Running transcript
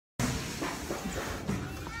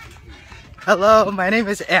Hello, my name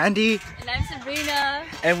is Andy. And I'm Sabrina.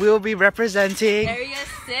 And we will be representing Area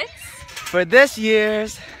 6 for this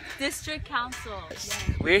year's District Council.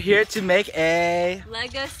 We're here to make a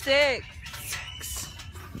Lega 6.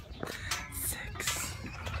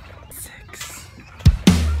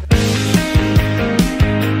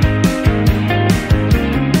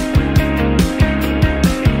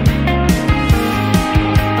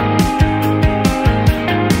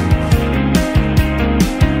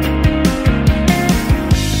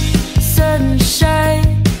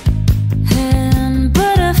 Sunshine and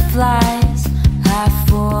butterflies, I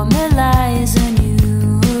formalize a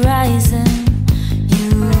new horizon.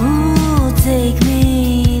 You take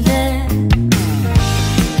me there,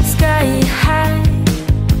 sky high,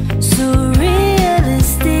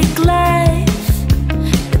 surrealistic life,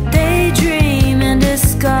 a daydream in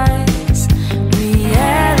disguise.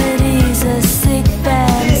 Reality's a sick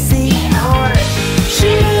fantasy.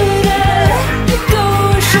 Should I let you go?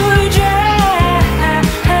 Should we drown? And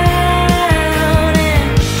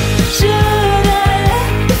should I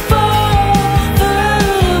let you fall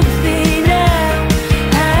through with me now?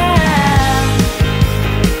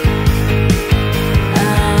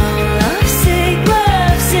 I'm lovesick,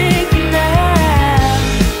 lovesick now.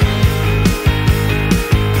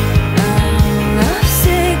 I'm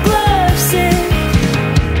lovesick, lovesick.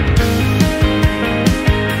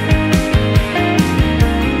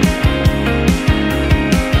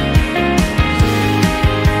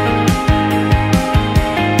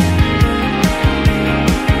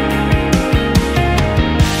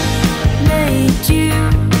 Made you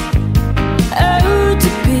out to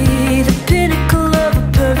be the pinnacle of a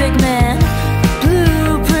perfect man,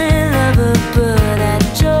 blueprint of a bird that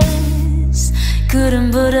just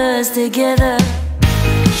couldn't put us together.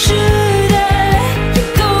 Should I let you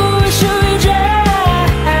go? Should we drown?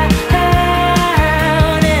 And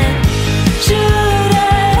should I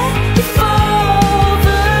let you fall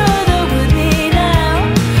further with me now?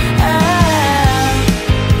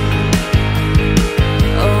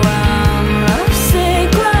 Oh, I'm lovesick,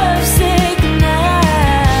 lovesick now.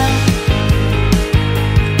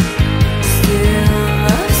 Still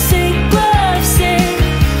lovesick, lovesick.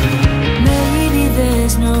 Maybe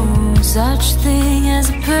there's no such thing as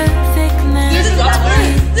a perfect man.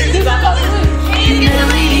 Maybe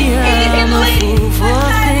I'm a fool for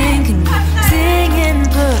thinking we sing in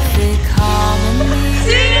perfect harmony.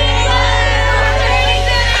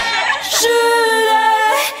 Should I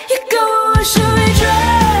let you go? Should we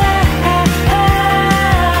drown?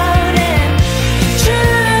 And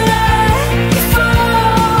should I let you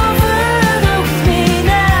fall further with me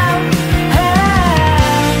now?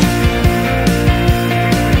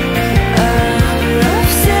 I'm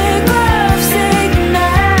lovesick, lovesick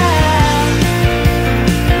now.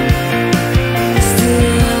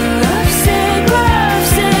 Still lovesick,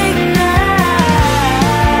 lovesick now.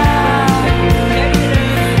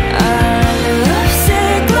 I'm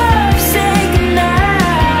lovesick, lovesick now.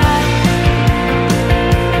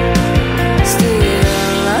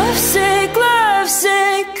 Still lovesick,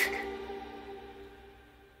 lovesick.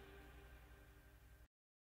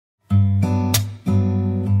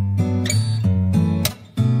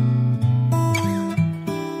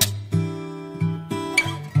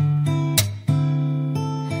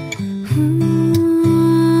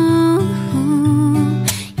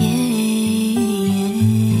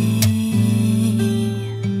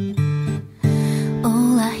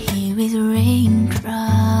 All I hear is raindrops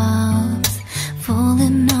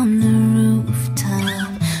falling on the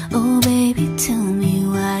rooftop. Oh baby, tell me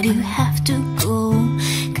why do you have to go?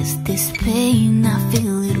 'Cause this pain, I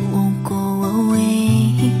feel it won't go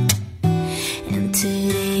away. And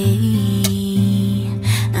today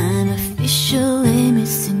I'm officially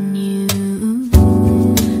missing you.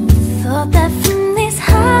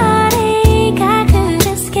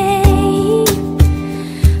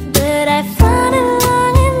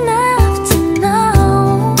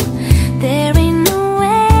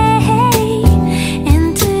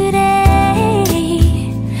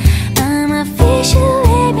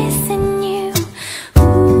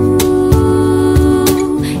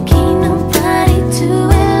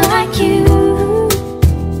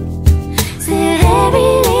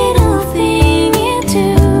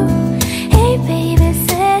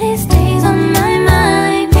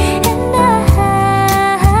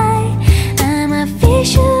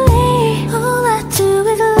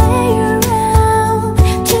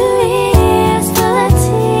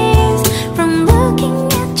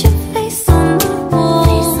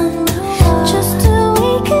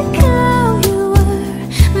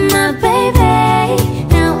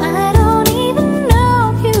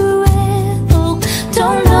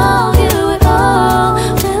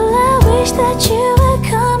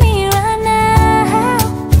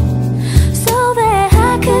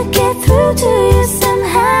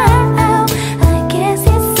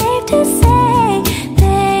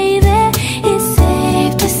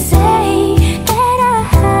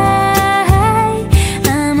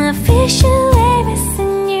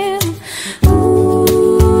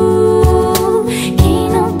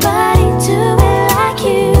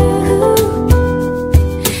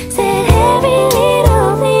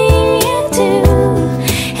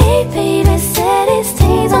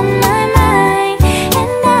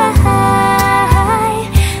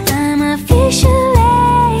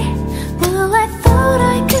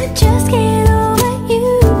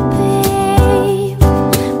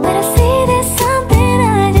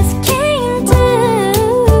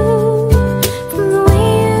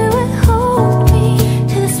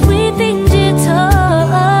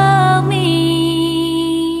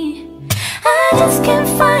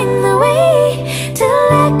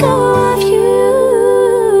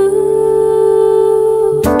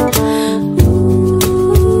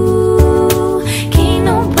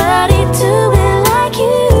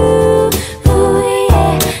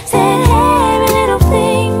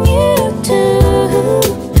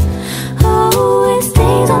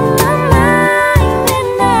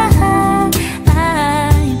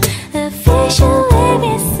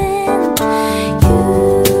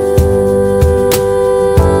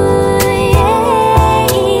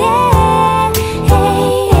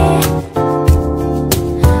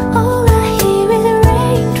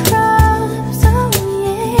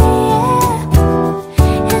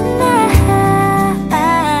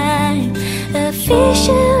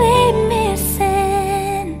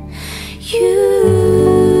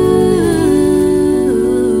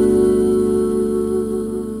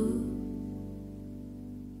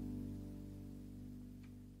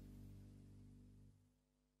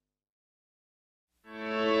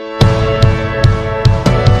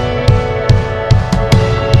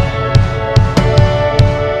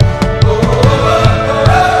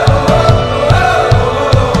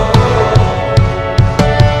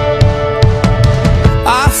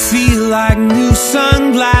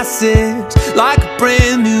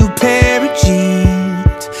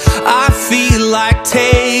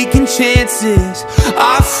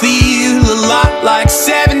 I feel a lot like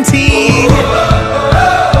 17.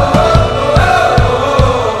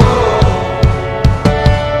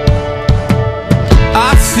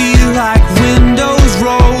 I feel like windows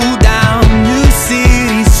roll down new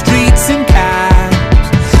city streets and cabs.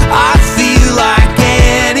 I feel like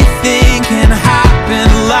anything can happen,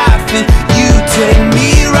 laughing. You take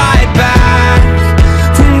me right back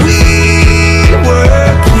when we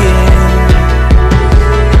were kids.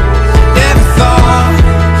 Never thought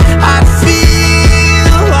I'd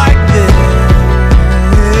feel like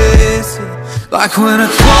this. Like when I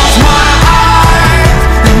close my eyes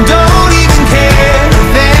and don't even care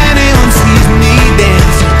if anyone sees me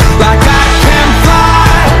dancing. Like I can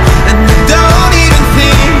fly and I don't even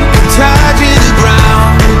think of touching the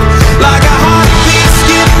ground. Like a heartbeat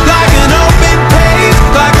skip, like an open page,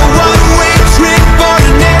 like a one-way trip on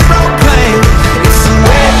an aeroplane. It's the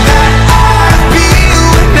way that I feel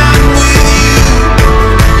when I'm with you.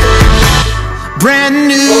 Brand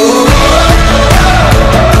new.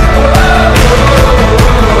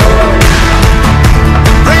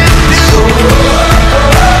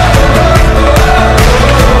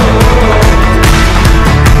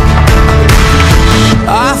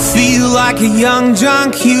 I feel like a young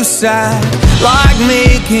John Cusack, like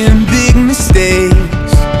making big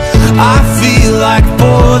mistakes. I feel like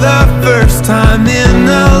for the first time in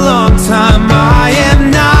a long time I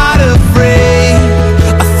am not afraid.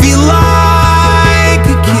 I feel like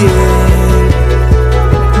a kid.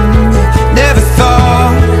 Never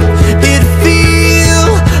thought it'd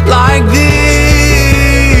feel like this.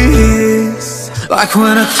 Like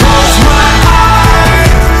when I close my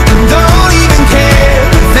eyes and don't even care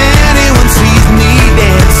if anyone sees me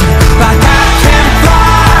dancing. Like I can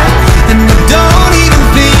fly and I don't even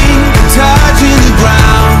think of touching the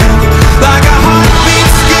ground. Like a heartbeat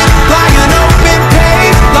skip, like an open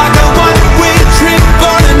page, like a one-way trip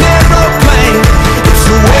on an aeroplane. It's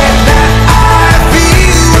the way that I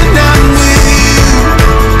feel when I'm with you.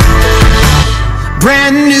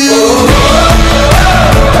 Brand new.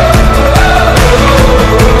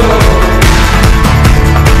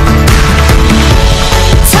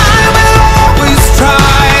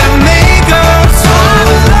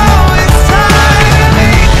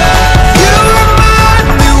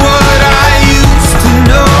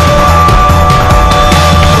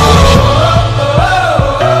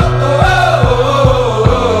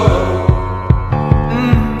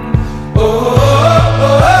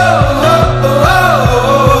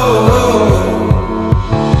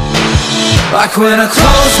 Like when I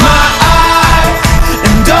close my eyes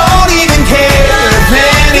and don't even care if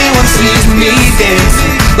anyone sees me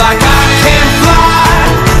dancing. Like I can fly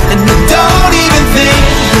and I don't even think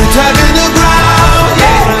of touching the ground.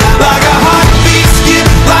 Yeah, like a heartbeat skip,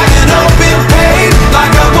 like an open page,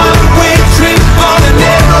 like a one-way trip on an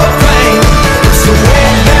aeroplane. It's the way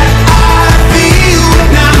that I feel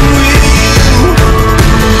when I'm with you.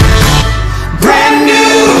 Brand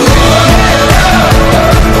new.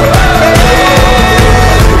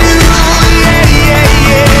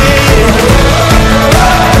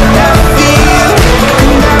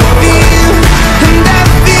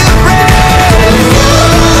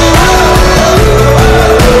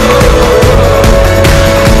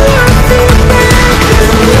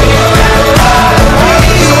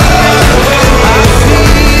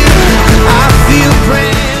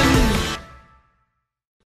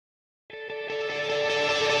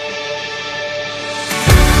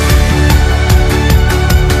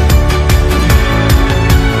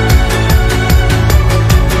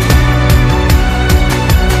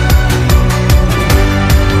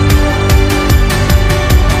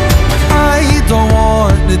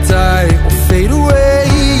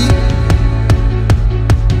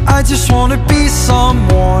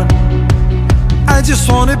 I just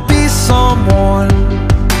wanna be someone.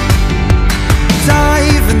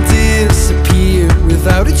 Dive and disappear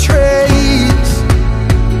without a trace.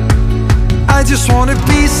 I just wanna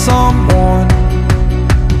be someone.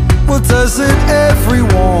 Well, doesn't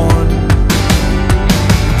everyone?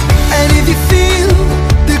 And if you feel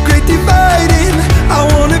the great dividing, I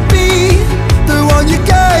wanna be the one you're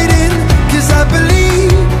guiding. 'Cause I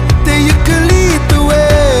believe that you can lead the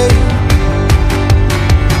way.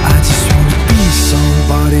 I just wanna be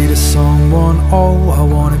somebody to someone. Oh, I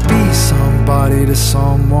wanna be somebody to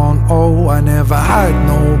someone. Oh, I never had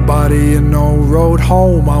nobody and no road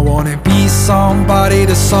home. I wanna be somebody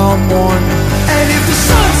to someone. And if the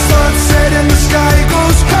sun starts setting, the sky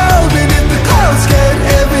goes cold, and if the clouds get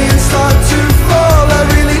heavy and start to fall, I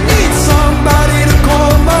really need somebody to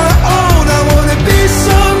call my own. I wanna be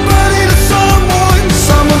somebody to someone.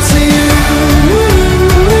 Someone to you,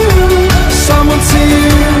 someone to you.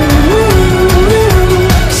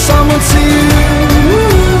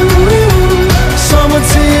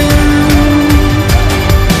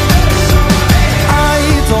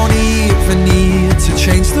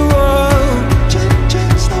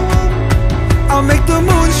 I'll make the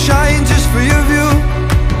moon shine just for your view.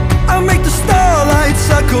 I'll make the starlight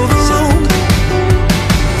circle the room.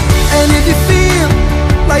 And if you feel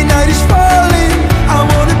like night is falling, I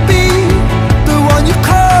wanna be the one you're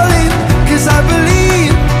calling. 'Cause I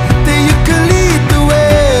believe that you can lead the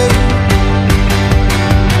way.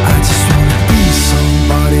 I just wanna be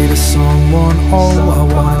somebody to someone, oh. I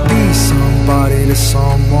wanna be somebody to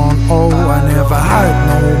someone, oh. I never had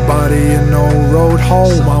nobody and no road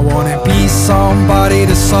home. I wanna be somebody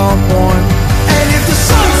to someone.